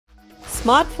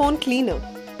Smartphone Cleaner,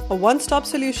 a one-stop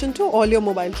solution to all your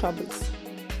mobile troubles.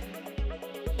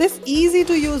 This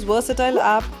easy-to-use versatile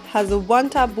app has a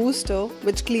one-tap booster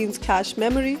which cleans cache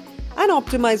memory and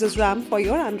optimizes RAM for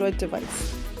your Android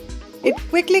device. It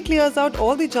quickly clears out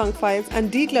all the junk files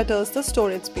and declutters the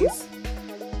storage space.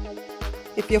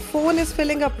 If your phone is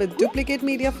filling up with duplicate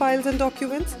media files and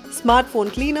documents,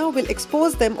 Smartphone Cleaner will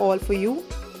expose them all for you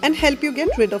and help you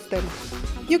get rid of them.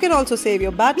 You can also save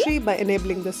your battery by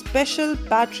enabling the special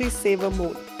battery saver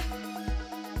mode.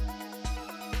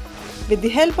 With the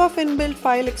help of inbuilt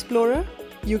File Explorer,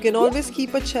 you can always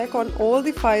keep a check on all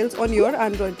the files on your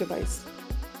Android device.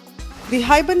 The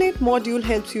Hibernate module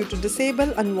helps you to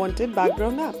disable unwanted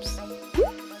background apps.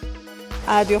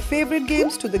 Add your favorite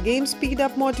games to the Game Speed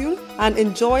Up module and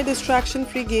enjoy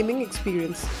distraction-free gaming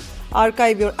experience.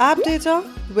 Archive your app data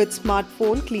with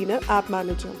Smartphone Cleaner App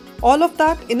Manager. All of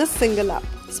that in a single app.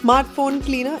 Smartphone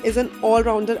Cleaner is an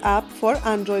all-rounder app for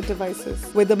Android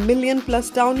devices. With 1 million+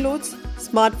 downloads,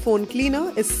 Smartphone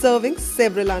Cleaner is serving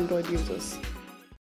several Android users.